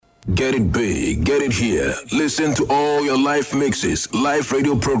Get it big, get it here. Listen to all your live mixes, live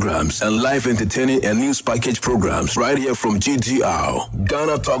radio programs, and live entertaining and news package programs right here from GTR,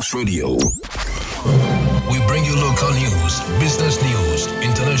 Ghana Talks Radio. We bring you local news, business news,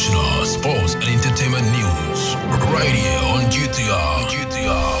 international, sports, and entertainment news right here on GTR.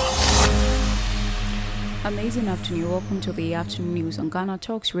 Amazing afternoon. Welcome to the afternoon news on Ghana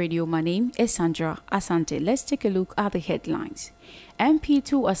Talks Radio. My name is Sandra Asante. Let's take a look at the headlines. MP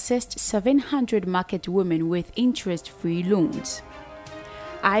to assist 700 market women with interest-free loans.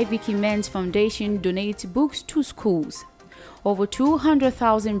 IVK Men's Foundation donates books to schools. Over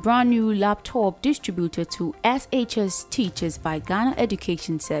 200,000 brand new laptop distributed to SHS teachers by Ghana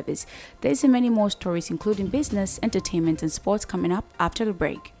Education Service. There's many more stories including business, entertainment and sports coming up after the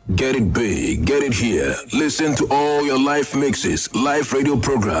break. Get it big, get it here. Listen to all your live mixes, live radio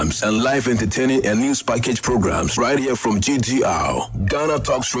programs and live entertaining and news package programs right here from GTR, Ghana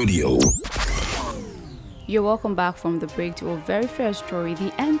Talks Radio. You're welcome back from the break to our very first story.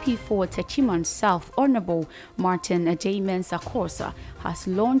 The MP for Techiman South, Honorable Martin J. Mensah has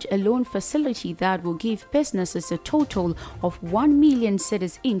launched a loan facility that will give businesses a total of 1 million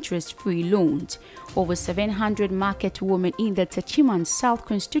cedis interest-free loans. Over 700 market women in the Techiman South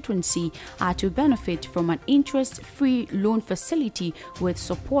constituency are to benefit from an interest-free loan facility with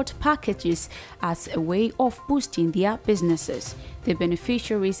support packages as a way of boosting their businesses. The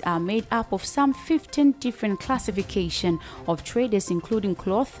beneficiaries are made up of some 15 different classifications of traders including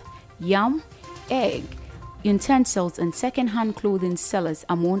cloth, yam, egg, utensils and second-hand clothing sellers,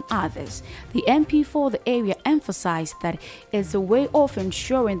 among others. The MP for the area emphasized that it's a way of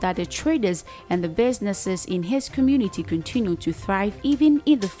ensuring that the traders and the businesses in his community continue to thrive even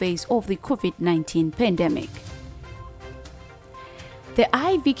in the face of the COVID-19 pandemic. The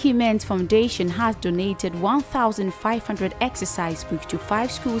IVK Men's Foundation has donated 1,500 exercise books to 5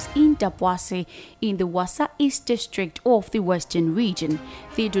 schools in Dabwase in the Wassa East District of the Western Region.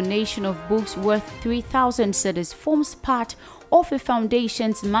 The donation of books worth 3,000 cedis forms part of a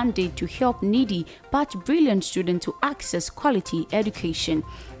foundation's mandate to help needy but brilliant students to access quality education.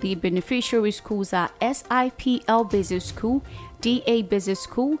 The beneficiary schools are SIPL Basic School, DA Basic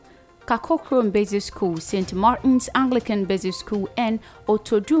School, Kakokrom Basic School, St. Martin's Anglican Basic School, and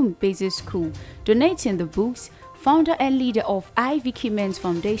Otodum Basic School. Donating the books, founder and leader of IVK Men's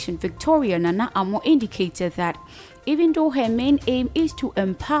Foundation, Victoria Nana Amo, indicated that even though her main aim is to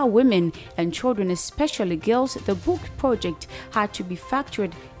empower women and children, especially girls, the book project had to be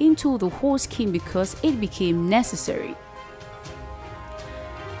factored into the whole scheme because it became necessary.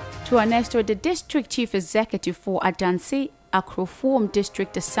 To our next story, the District Chief Executive for Adanse Akroform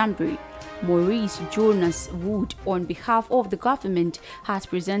District Assembly, Maurice Jonas Wood, on behalf of the government, has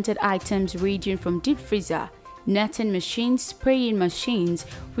presented items ranging from deep freezer, netting machines, spraying machines,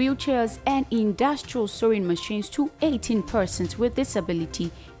 wheelchairs, and industrial sewing machines to 18 persons with disability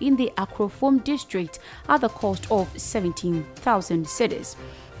in the Akroform district at the cost of 17,000 cedis.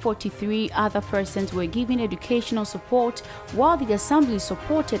 43 other persons were given educational support, while the assembly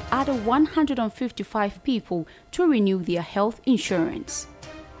supported other 155 people to renew their health insurance.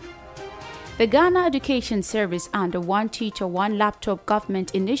 The Ghana Education Service and the One Teacher, One Laptop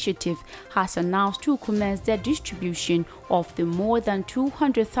government initiative has announced to commence their distribution of the more than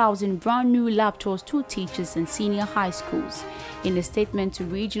 200,000 brand new laptops to teachers and senior high schools. In a statement to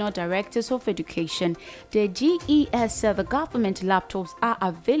regional directors of education, the GES said the government laptops are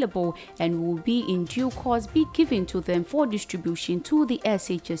available and will be in due course be given to them for distribution to the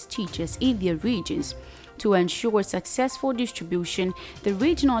SHS teachers in their regions. To ensure successful distribution, the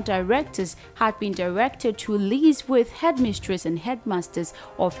regional directors had been directed to liaise with headmistress and headmasters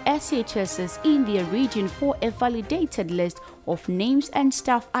of SHSs in their region for a validated list of names and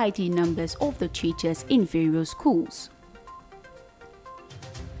staff ID numbers of the teachers in various schools.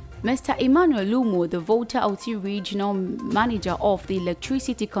 Mr. Emmanuel Lumo, the Volta Auti Regional Manager of the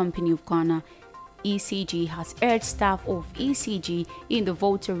Electricity Company of Ghana, ECG, has urged staff of ECG in the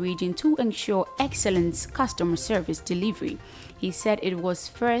Volta region to ensure excellent customer service delivery. He said it was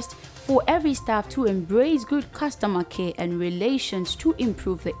first for every staff to embrace good customer care and relations to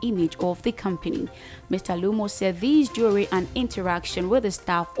improve the image of the company. Mr. Lumo said this during an interaction with the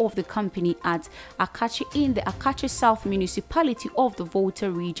staff of the company at Akachi in the Akachi South municipality of the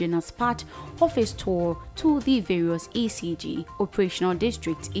Volta region as part of his tour to the various ECG operational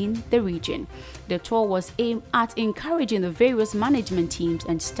districts in the region. The tour was aimed at encouraging the various management teams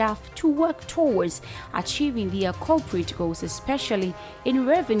and staff to work towards achieving their corporate goals, especially in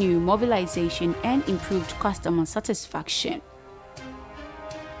revenue mobilization and improved customer satisfaction.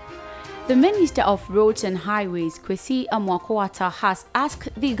 The Minister of Roads and Highways, Kwesi Amoako-Attah, has asked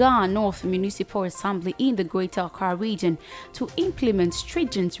the Ghana North Municipal Assembly in the Greater Accra region to implement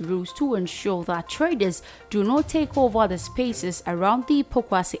stringent rules to ensure that traders do not take over the spaces around the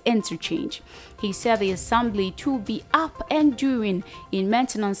Pokwase interchange. He said the assembly to be up and doing in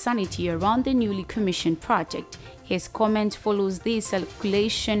maintenance sanity around the newly commissioned project. His comment follows the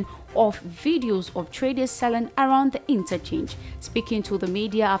circulation of videos of traders selling around the interchange. Speaking to the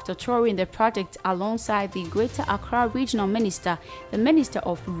media after touring the project alongside the Greater Accra Regional Minister, the Minister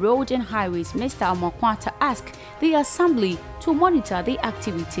of Road and Highways, Mr. Amoako-Attah, asked the Assembly to monitor the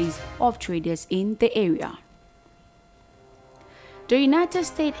activities of traders in the area. The United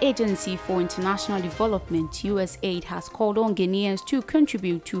States Agency for International Development, USAID, has called on Ghanaians to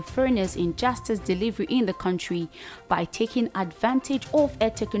contribute to fairness in justice delivery in the country by taking advantage of a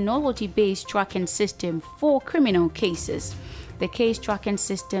technology-based tracking system for criminal cases. The case tracking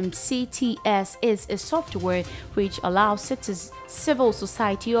system, CTS, is a software which allows civil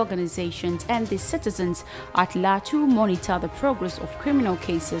society organizations and the citizens at large to monitor the progress of criminal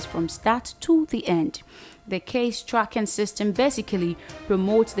cases from start to the end. The case tracking system basically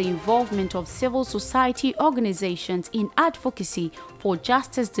promotes the involvement of civil society organizations in advocacy for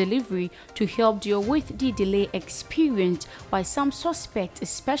justice delivery to help deal with the delay experienced by some suspects,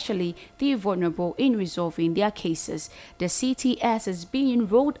 especially the vulnerable, in resolving their cases. The CTS is being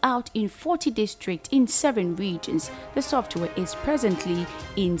rolled out in 40 districts in 7 regions. The software is presently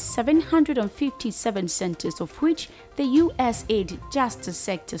in 757 centers, of which the USAID Justice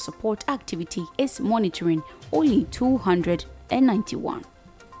Sector Support Activity is monitoring only 291.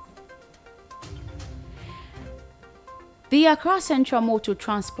 The Accra Central Motor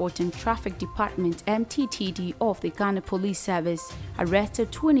Transport and Traffic Department (MTTD) of the Ghana Police Service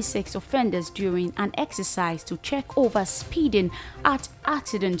arrested 26 offenders during an exercise to check over speeding at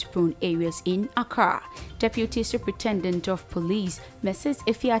accident-prone areas in Accra. Deputy Superintendent of Police, Mrs.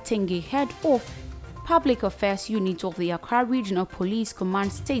 Ifiatenge, head of Public Affairs Unit of the Accra Regional Police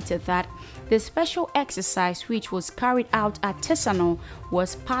Command, stated that the special exercise, which was carried out at Tesano,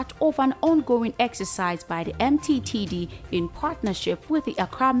 was part of an ongoing exercise by the MTTD in partnership with the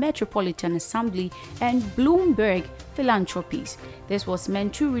Accra Metropolitan Assembly and Bloomberg Philanthropies. This was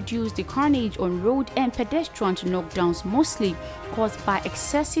meant to reduce the carnage on road and pedestrian knockdowns, mostly caused by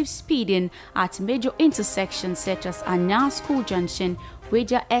excessive speeding at major intersections such as Anya School Junction,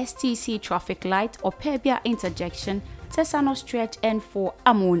 Weja STC Traffic Light, Opebia Interjection, Tesano Stretch, and for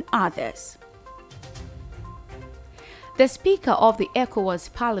among others. The Speaker of the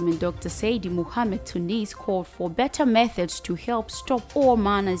ECOWAS Parliament, Dr. Saidi Mohamed Tunis, called for better methods to help stop all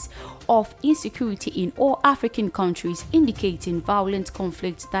manners of insecurity in all African countries, indicating violent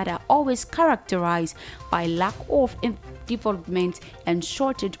conflicts that are always characterized by lack of development and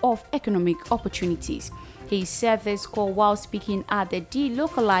shortage of economic opportunities. He said this call while speaking at the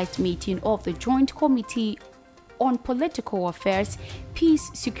delocalized meeting of the Joint Committee on Political Affairs,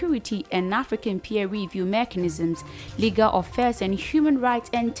 Peace, Security and African Peer Review Mechanisms, Legal Affairs and Human Rights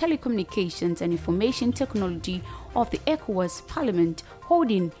and Telecommunications and Information Technology of the ECOWAS Parliament,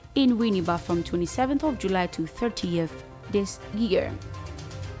 holding in Winneba from 27th of July to 30th this year.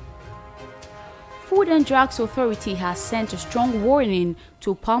 Food and Drugs Authority has sent a strong warning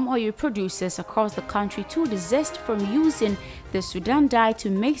to palm oil producers across the country to desist from using the Sudan dye to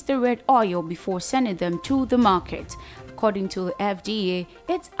mix the red oil before sending them to the market. According to the FDA,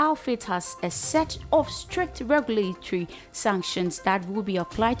 its outfit has a set of strict regulatory sanctions that will be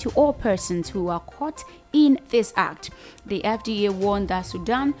applied to all persons who are caught in this act. The FDA warned that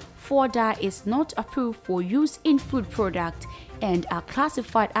Sudan 4 dye is not approved for use in food products and are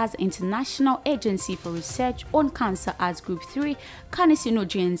classified as the International Agency for Research on Cancer as Group 3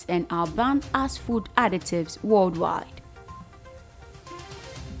 carcinogens and are banned as food additives worldwide.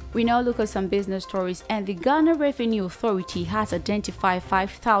 We now look at some business stories, and the Ghana Revenue Authority has identified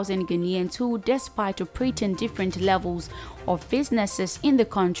 5,000 Ghanaians who, despite operating different levels of businesses in the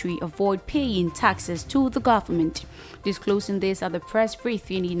country, avoid paying taxes to the government. Disclosing this at the press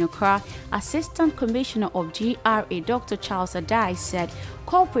briefing in Accra, Assistant Commissioner of GRA Dr. Charles Adai said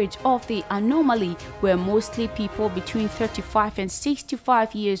culprits of the anomaly were mostly people between 35 and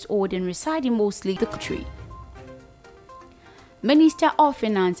 65 years old and residing mostly in the country. Minister of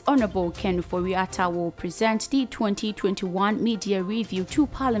Finance Honorable Ken Ofori-Atta will present the 2021 Media Review to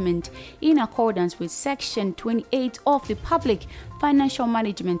Parliament in accordance with Section 28 of the Public Financial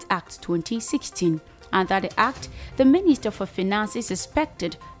Management Act 2016. Under the Act, the Minister for Finance is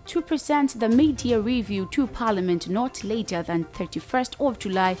expected to present the Media Review to Parliament not later than 31st of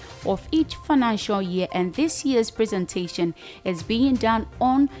July of each financial year, and this year's presentation is being done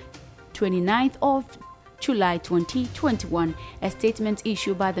on 29th of July 2021. A statement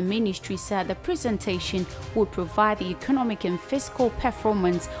issued by the ministry said the presentation would provide the economic and fiscal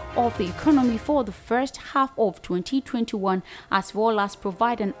performance of the economy for the first half of 2021, as well as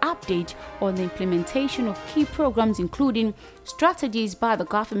provide an update on the implementation of key programs, including strategies by the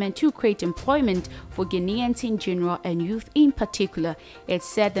government to create employment for Ghanaians in general and youth in particular. It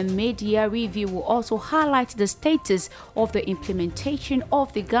said the mid-year review will also highlight the status of the implementation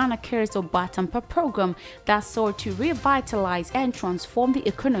of the Ghana Cares or Batampa program that sought to revitalize and transform the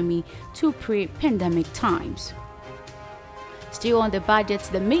economy to pre-pandemic times. Still on the budget,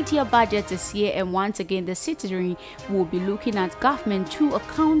 the mid-year budget is here, and once again the citizenry will be looking at government to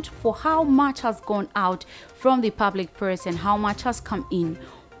account for how much has gone out from the public purse and how much has come in.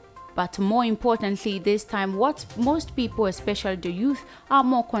 But more importantly, this time what most people, especially the youth, are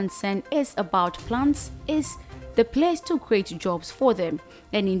more concerned is about plans, is the place to create jobs for them.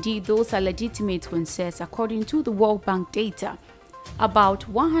 And indeed, those are legitimate concerns according to the World Bank data. About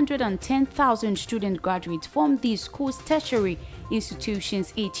 110,000 student graduates from these schools' tertiary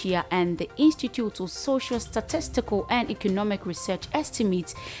institutions each year, and the Institute of Social, Statistical and Economic Research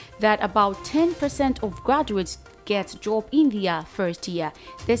estimates that about 10% of graduates get a job in their first year.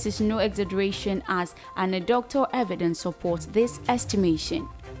 This is no exaggeration, as anecdotal evidence supports this estimation.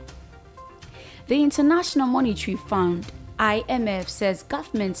 The International Monetary Fund IMF says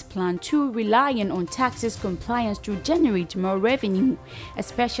governments plan to rely on taxes compliance to generate more revenue,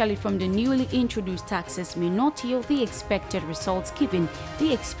 especially from the newly introduced taxes, may not yield the expected results given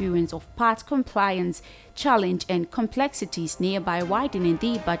the experience of past compliance challenge and complexities, nearby widening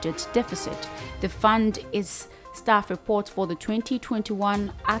the budget deficit. The fund is Staff report for the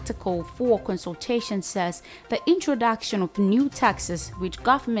 2021 Article 4 consultation says the introduction of new taxes which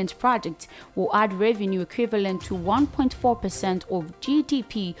government projects will add revenue equivalent to 1.4% of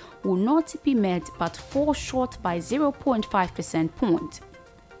GDP will not be met but fall short by 0.5 percentage points.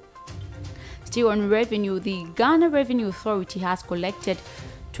 Still on revenue, the Ghana Revenue Authority has collected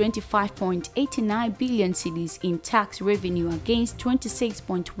 25.89 billion cedis in tax revenue against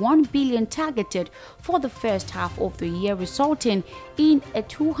 26.1 billion targeted for the first half of the year, resulting in a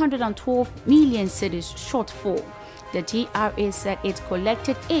 212 million cedis shortfall. The GRA said it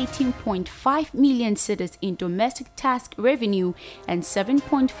collected 18.5 million cedis in domestic tax revenue and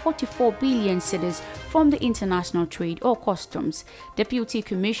 7.44 billion cedis from the international trade or customs. Deputy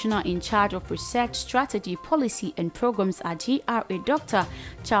Commissioner in charge of Research, Strategy, Policy and Programs at GRA, Dr.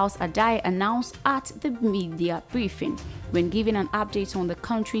 Charles Adai, announced at the media briefing. When giving an update on the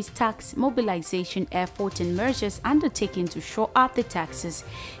country's tax mobilization effort and measures undertaken to shore up the taxes,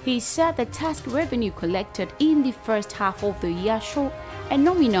 he said the tax revenue collected in the first half of the year showed a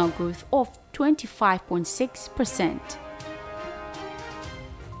nominal growth of 25.6%.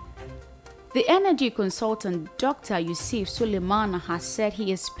 The energy consultant Dr. Yusuf Suleimana has said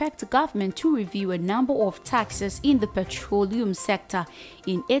he expects government to review a number of taxes in the petroleum sector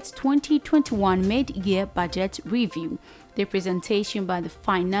in its 2021 mid-year budget review. The presentation by the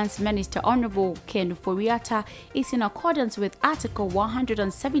Finance Minister Honorable Ken Ofori-Atta is in accordance with Article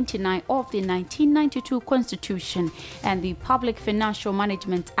 179 of the 1992 Constitution and the Public Financial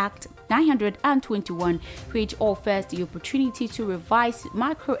Management Act 921, which offers the opportunity to revise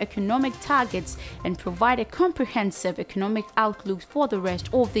macroeconomic targets and provide a comprehensive economic outlook for the rest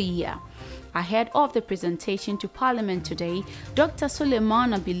of the year. Ahead of the presentation to Parliament today, Dr.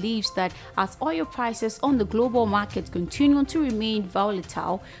 Suleimana believes that as oil prices on the global market continue to remain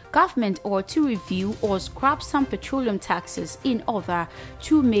volatile, government ought to review or scrap some petroleum taxes in order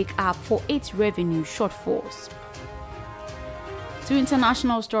to make up for its revenue shortfalls. To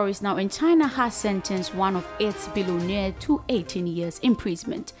international stories now, and China has sentenced one of its billionaires to 18 years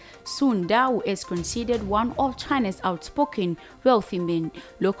imprisonment. Sun Dao is considered one of China's outspoken wealthy men.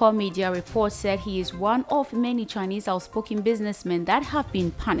 Local media reports said he is one of many Chinese outspoken businessmen that have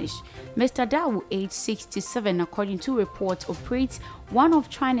been punished. Mr. Dao, aged 67, according to reports, operates one of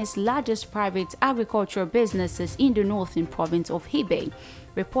China's largest private agricultural businesses in the northern province of Hebei.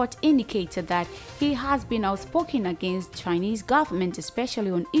 Report indicated that he has been outspoken against Chinese government, especially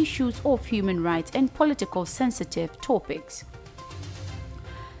on issues of human rights and political sensitive topics.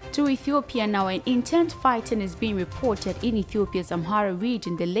 To Ethiopia now, an intense fighting is being reported in Ethiopia's Amhara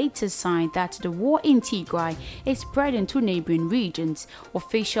region, the latest sign that the war in Tigray is spreading to neighboring regions.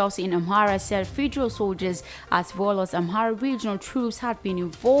 Officials in Amhara said federal soldiers as well as Amhara regional troops had been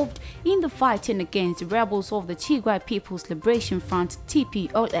involved in the fighting against the rebels of the Tigray People's Liberation Front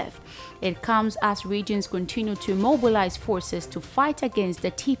 (TPLF). It comes as regions continue to mobilize forces to fight against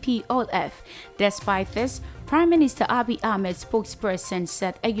the TPLF. Despite this, Prime Minister Abiy Ahmed's spokesperson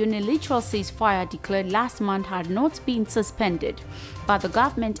said a unilateral ceasefire declared last month had not been suspended, but the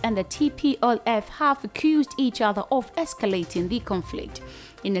government and the TPLF have accused each other of escalating the conflict.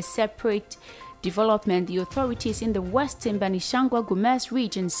 In a separate development, the authorities in the western Benishangul Gumez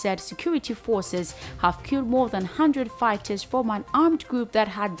region said security forces have killed more than 100 fighters from an armed group that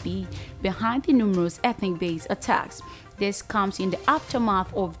had been behind the numerous ethnic-based attacks. This comes in the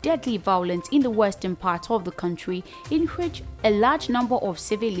aftermath of deadly violence in the western part of the country, in which a large number of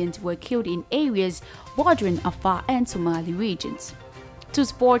civilians were killed in areas bordering Afar and Somali regions. To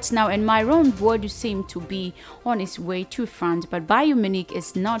sports now, and Myron Boadu seemed to be on its way to France, but Bayern Munich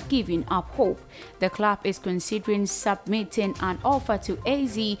is not giving up hope. The club is considering submitting an offer to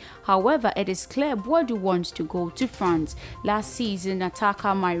AZ. However, it is clear Boadu wants to go to France. Last season,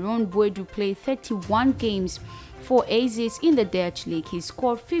 attacker Myron Boadu played 31 games for AZ in the Dutch league. He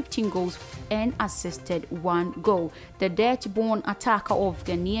scored 15 goals and assisted 1 goal. The Dutch-born attacker of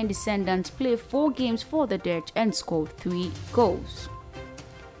Ghanaian descendants played 4 games for the Dutch and scored 3 goals.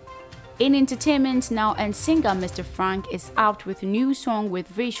 In entertainment now, and singer Mr. Frank is out with a new song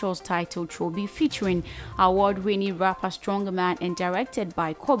with visuals titled Chobi, featuring award-winning rapper Strongerman and directed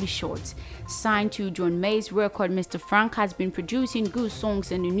by Kobe Shorts. Signed to John May's record, Mr. Frank has been producing good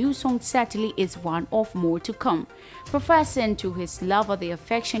songs, and the new song certainly is one of more to come. Professing to his lover the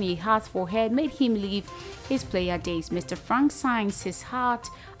affection he has for her made him leave his player days. Mr. Frank signs his heart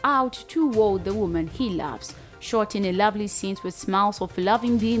out toward the woman he loves. Shot in a lovely scenes with smiles of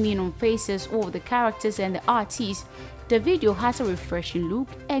loving beaming on faces of the characters and the artists, the video has a refreshing look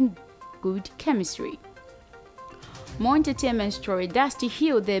and good chemistry. More entertainment story. Dusty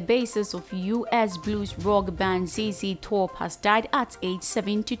Hill, the bassist of US blues rock band ZZ Top, has died at age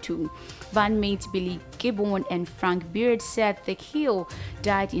 72. Bandmates Billy Gibbon and Frank Beard said the Hill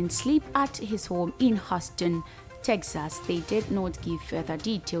died in sleep at his home in Houston, Texas. They did not give further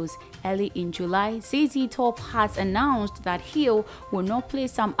details. Early in July, ZZ Top has announced that Hill will not play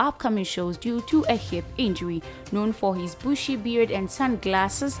some upcoming shows due to a hip injury. Known for his bushy beard and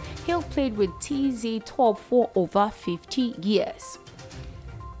sunglasses, Hill played with TZ Top for over 50 years.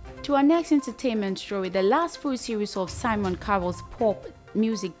 To our next entertainment story, the last full series of Simon Cowell's pop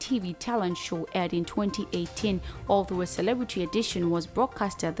music TV talent show aired in 2018, although a celebrity edition was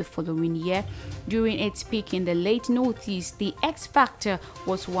broadcasted the following year. During its peak in the late noughties, The X Factor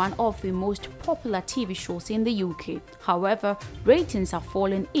was one of the most popular TV shows in the UK. However, ratings have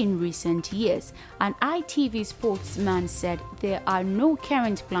fallen in recent years. An ITV spokesman said there are no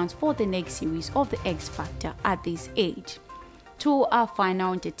current plans for the next series of The X Factor at this age. To our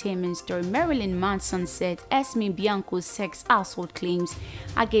final entertainment story, Marilyn Manson said Esme Bianco's sex assault claims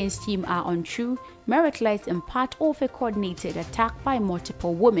against him are untrue, meritless and part of a coordinated attack by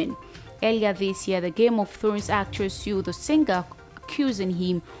multiple women. Earlier this year, the Game of Thrones actress sued the singer, accusing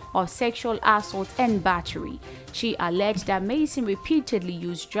him of sexual assault and battery. She alleged that Mason repeatedly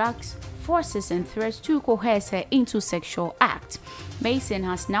used drugs, forces and threats to coerce her into sexual acts. Mason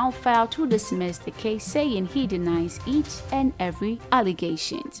has now filed to dismiss the case, saying he denies each and every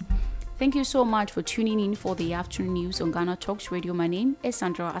allegation. Thank you so much for tuning in for the afternoon news on Ghana Talks Radio. My name is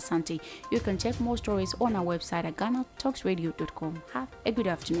Sandra Asante. You can check more stories on our website at GhanaTalksRadio.com. Have a good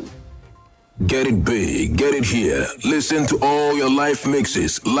afternoon. Get it big, get it here. Listen to all your live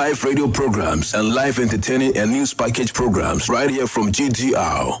mixes, live radio programs, and live entertaining and news package programs right here from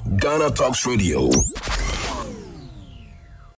GTR, Ghana Talks Radio.